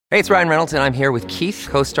Hey, it's Ryan Reynolds, and I'm here with Keith,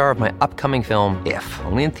 co-star of my upcoming film, If,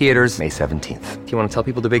 only in theaters May 17th. Do you want to tell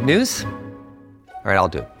people the big news? All right, I'll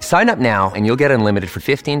do it. Sign up now and you'll get unlimited for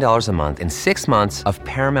 $15 a month and 6 months of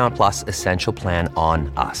Paramount Plus Essential Plan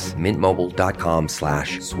on us.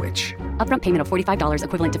 MintMobile.com/switch. Upfront payment of $45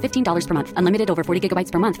 equivalent to $15 per month. Unlimited over 40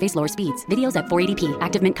 gigabytes per month. Face lower speeds. Videos at 480p.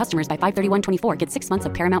 Active Mint customers by 531.24 get 6 months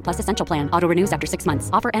of Paramount Plus Essential Plan. Auto renews after 6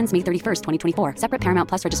 months. Offer ends May 31st, 2024. Separate Paramount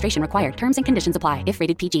Plus registration required. Terms and conditions apply if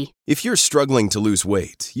rated PG. If you're struggling to lose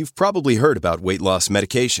weight, you've probably heard about weight loss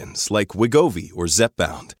medications like Wegovy or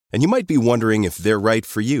Zepbound, and you might be wondering if they're right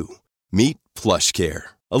for you. Meet PlushCare,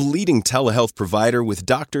 a leading telehealth provider with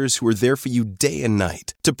doctors who are there for you day and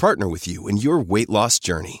night to partner with you in your weight loss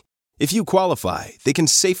journey. If you qualify, they can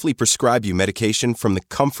safely prescribe you medication from the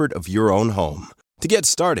comfort of your own home. To get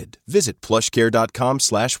started, visit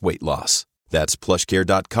plushcare.com/weightloss. That's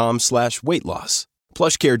plushcare.com/weightloss.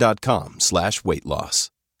 plushcare.com/weightloss.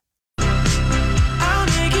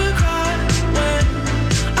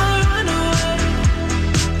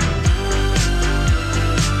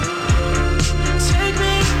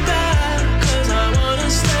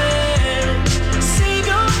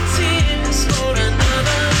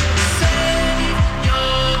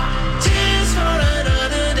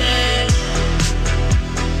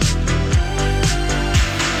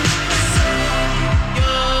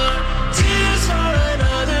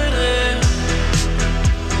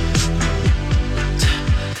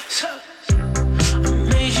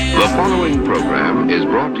 The following program is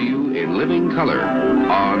brought to you in living color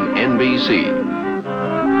on NBC.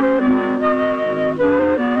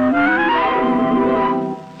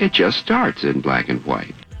 It just starts in black and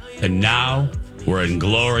white. And now we're in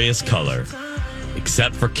glorious color.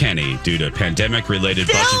 Except for Kenny, due to pandemic-related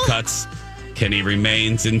budget cuts, Kenny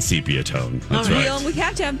remains in sepia tone. That's right. We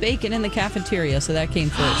have to have bacon in the cafeteria, so that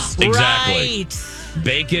came first. Exactly. Right.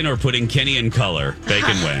 Bacon or putting Kenny in color.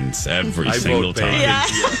 Bacon wins every single time. Yeah.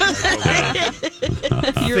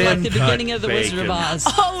 You're like the beginning of the Wizard of Oz.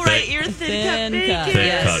 Oh, right. You're thin cut bacon.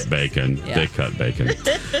 Thick cut bacon. Yeah. Thick cut bacon.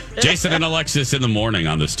 Jason and Alexis in the morning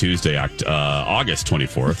on this Tuesday, August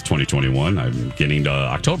 24th, 2021. I'm getting to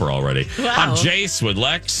October already. Wow. I'm Jace with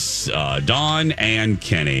Lex, Dawn, and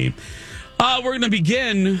Kenny. We're going to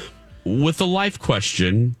begin with a life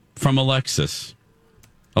question from Alexis.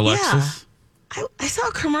 Alexis? Yeah. I saw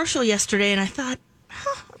a commercial yesterday and I thought,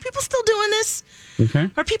 are people still doing this? Okay.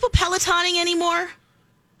 Are people Pelotoning anymore?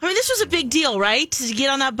 I mean, this was a big deal, right? To get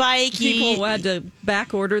on that bike. People had to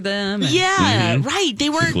back order them. Yeah, right. They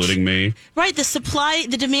weren't. Including me. Right. The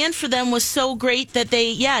demand for them was so great that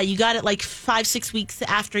you got it like 5-6 weeks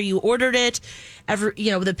after you ordered it.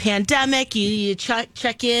 The pandemic, you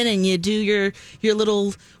check in and you do your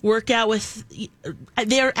little workout with,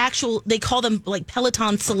 they call them like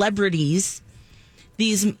Peloton celebrities.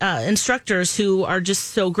 These instructors who are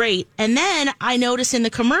just so great. And then I notice in the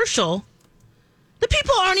commercial, the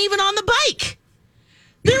people aren't even on the bike.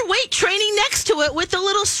 They're weight training next to it with a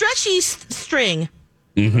little stretchy string.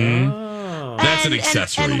 Mm-hmm. Oh. That's an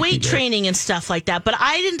accessory. And weight training and stuff like that. But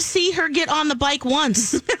I didn't see her get on the bike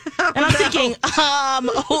once. And I'm thinking,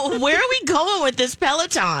 where are we going with this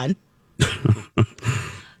Peloton?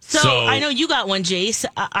 So I know you got one, Jace.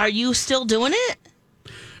 Are you still doing it?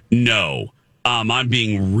 No. I'm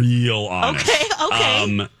being real honest.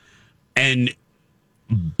 Okay.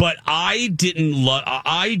 But I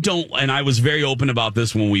don't, and I was very open about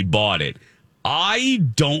this when we bought it. I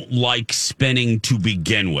don't like spinning to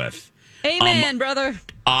begin with. Amen, brother.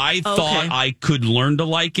 I thought I could learn to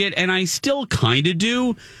like it, and I still kind of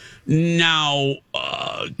do. Now,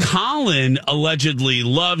 Colin allegedly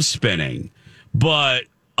loves spinning, but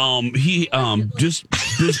he just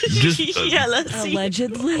yeah, let's see.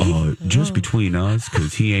 Allegedly, just between us,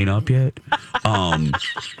 because he ain't up yet.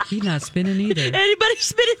 He's not spinning either. Anybody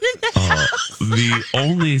spinning in the house? The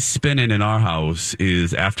only spinning in our house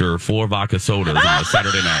is after 4 vodka sodas on a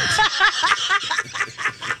Saturday night.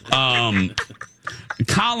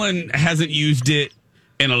 Colin hasn't used it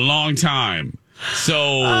in a long time,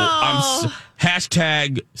 so I'm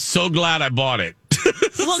hashtag so glad I bought it.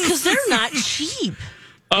 Well, because they're not cheap.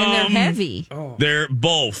 And they're heavy. They're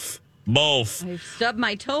both. I've stubbed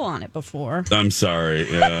my toe on it before. I'm sorry.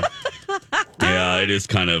 Yeah. Yeah, it is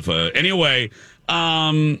kind of. Anyway.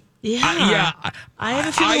 I have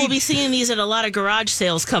a feeling we'll be seeing these at a lot of garage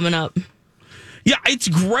sales coming up. Yeah, it's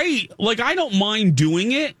great. Like, I don't mind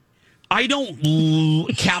doing it. I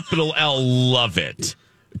don't capital L love it.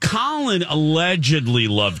 Colin allegedly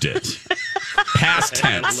loved it. Past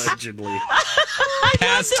tense. Allegedly.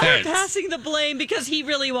 Past tense. Passing the blame because he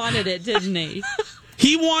really wanted it, didn't he?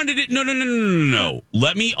 He wanted it. No.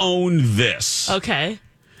 Let me own this. Okay.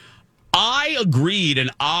 I agreed,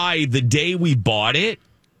 and the day we bought it,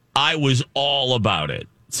 I was all about it.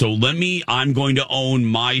 So I'm going to own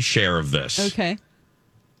my share of this. Okay.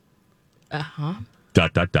 Uh-huh. ...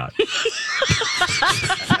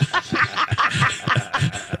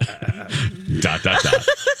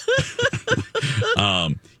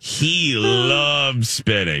 He loves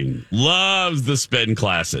spinning, loves the spin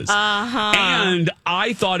classes. Uh-huh. And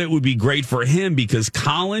I thought it would be great for him because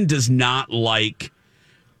Colin does not like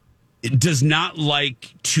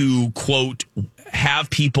to, quote, have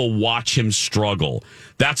people watch him struggle.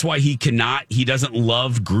 That's why he doesn't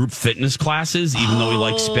love group fitness classes, even though he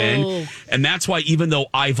likes spin. And that's why, even though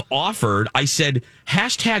I've offered, I said,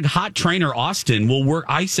 hashtag Hot Trainer Austin will work.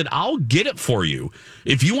 I said, I'll get it for you.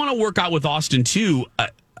 If you want to work out with Austin too,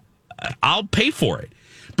 I'll pay for it.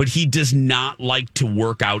 But he does not like to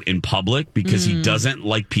work out in public because he doesn't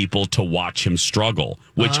like people to watch him struggle,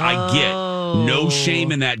 which I get. No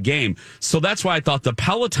shame in that game. So that's why I thought the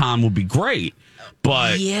Peloton would be great.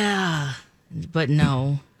 But yeah, but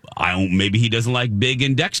no. Maybe he doesn't like Big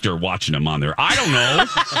and Dexter watching him on there. I don't know.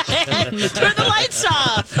 Turn the lights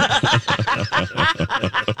off.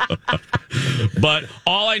 But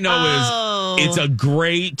all I know is it's a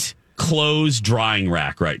great clothes drying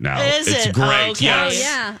rack right now. It's great. Okay. Yes.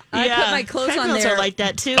 Yeah. I put my clothes on there. Are like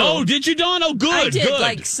that too. Oh, did you, Dawn? Oh, good. I did.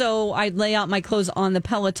 Good. So I lay out my clothes on the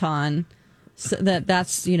Peloton. So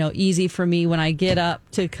that's easy for me when I get up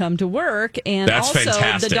to come to work, and that's also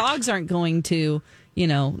fantastic. The dogs aren't going to,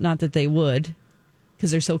 not that they would,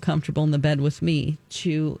 because they're so comfortable in the bed with me,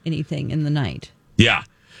 chew anything in the night. Yeah,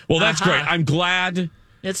 well, that's great. I'm glad.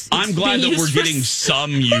 I'm glad that we're getting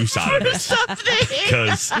some use out of it.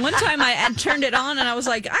 Because one time I had turned it on and I was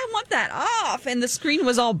like, I want that off, and the screen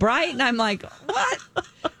was all bright, and I'm like, what?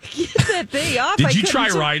 Get that thing off. Did you try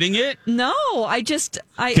riding it? No,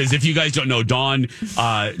 because if you guys don't know, Dawn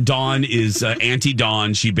is Auntie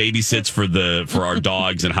Dawn. She babysits for our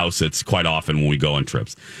dogs and house sits quite often when we go on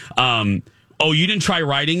trips. Oh, you didn't try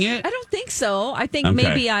riding it? I don't think so. I think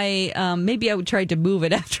maybe I would try to move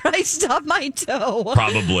it after I stubbed my toe.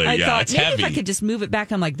 Probably, I thought it's maybe heavy. if I could just move it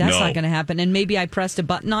back. I'm like, that's not going to happen. And maybe I pressed a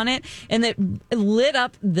button on it, and it lit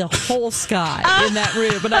up the whole sky in that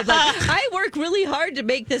room. And I was like, I work really hard to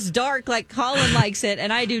make this dark, like Colin likes it,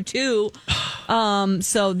 and I do too.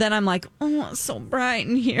 So then I'm like, oh, it's so bright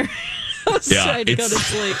in here. I was trying to go to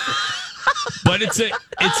sleep. But it's a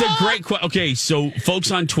great question. Okay, so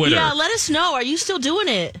folks on Twitter. Yeah, let us know. Are you still doing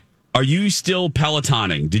it? Are you still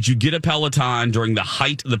Pelotoning? Did you get a Peloton during the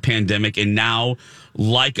height of the pandemic? And now,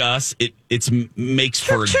 like us, it makes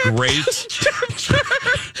for a great...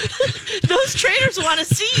 Those trainers want to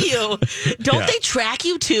see you. Don't they track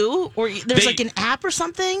you too? Or there's like an app or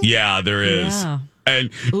something? Yeah, there is. Yeah.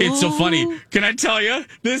 And it's so funny. Can I tell you?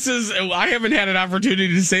 I haven't had an opportunity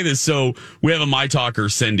to say this. So we have a My Talker,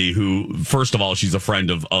 Cindy, who, first of all, she's a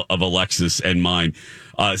friend of Alexis and mine.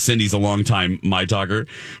 Cindy's a longtime My Talker.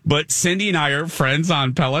 But Cindy and I are friends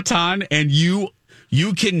on Peloton, and you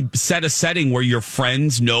can set a setting where your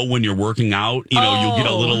friends know when you're working out. You'll get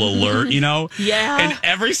a little alert, Yeah. And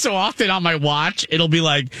every so often on my watch, it'll be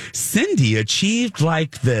like, Cindy achieved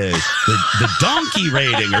like the donkey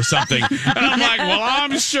rating or something. And I'm like, well,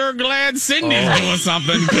 I'm sure glad Cindy's doing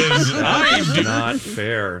something because That's not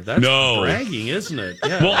fair. That's bragging, isn't it?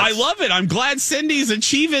 Yeah, well, I love it. I'm glad Cindy's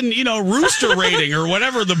achieving, rooster rating or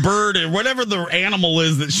whatever the bird or whatever the animal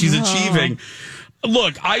is that she's achieving.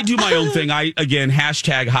 Look, I do my own thing.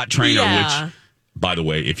 Hashtag Hot Trainer, which, by the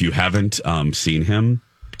way, if you haven't seen him,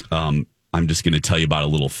 I'm just going to tell you about a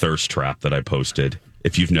little thirst trap that I posted.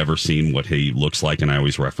 If you've never seen what he looks like, and I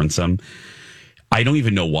always reference him, I don't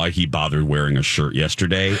even know why he bothered wearing a shirt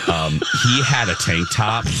yesterday. He had a tank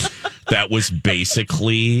top that was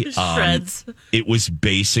basically shreds. It was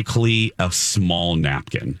basically a small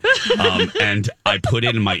napkin, and I put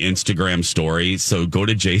it in my Instagram story. So go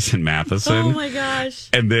to Jason Matheson. Oh my gosh!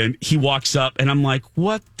 And then he walks up, and I'm like,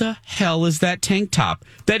 "What the hell is that tank top?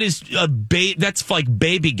 That is That's like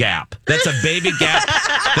Baby Gap. That's a Baby Gap.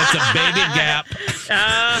 That's a Baby Gap.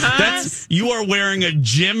 You are wearing a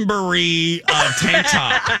Gymboree tank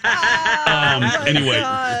top." Anyway,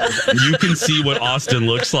 you can see what Austin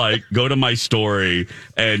looks like. Go to my story,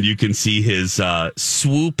 and you can see his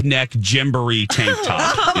swoop neck Gymboree tank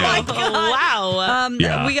top. Wow.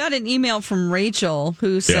 We got an email from Rachel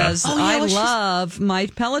who says, I love my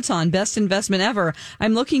Peloton. Best investment ever.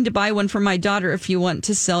 I'm looking to buy one for my daughter if you want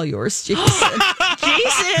to sell yours, Jason.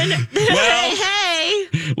 Jason! Well, hey!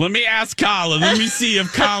 Let me ask Colin. Let me see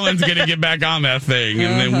if Colin's going to get back on that thing,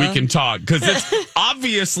 and then we can talk. Because it's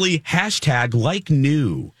obviously hashtag like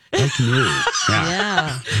new. Like new.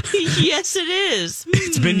 Yeah. Yes, it is.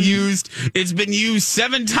 It's been used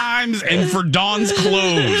 7 times and for Dawn's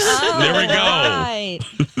clothes. There we go. Right.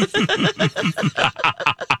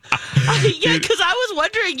 Yeah, because I was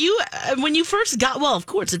wondering, when you first got, well, of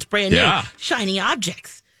course, it's brand new. Shiny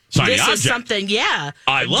objects. Shiny this object. is something,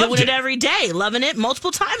 I loved doing it every day, loving it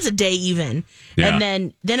multiple times a day even. Yeah.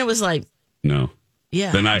 And then it was like, no.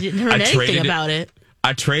 Yeah, Then I didn't hear anything about it.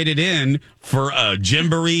 I traded in for a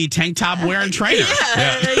Gymboree tank top wearing trainer.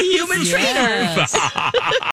 A human trainer.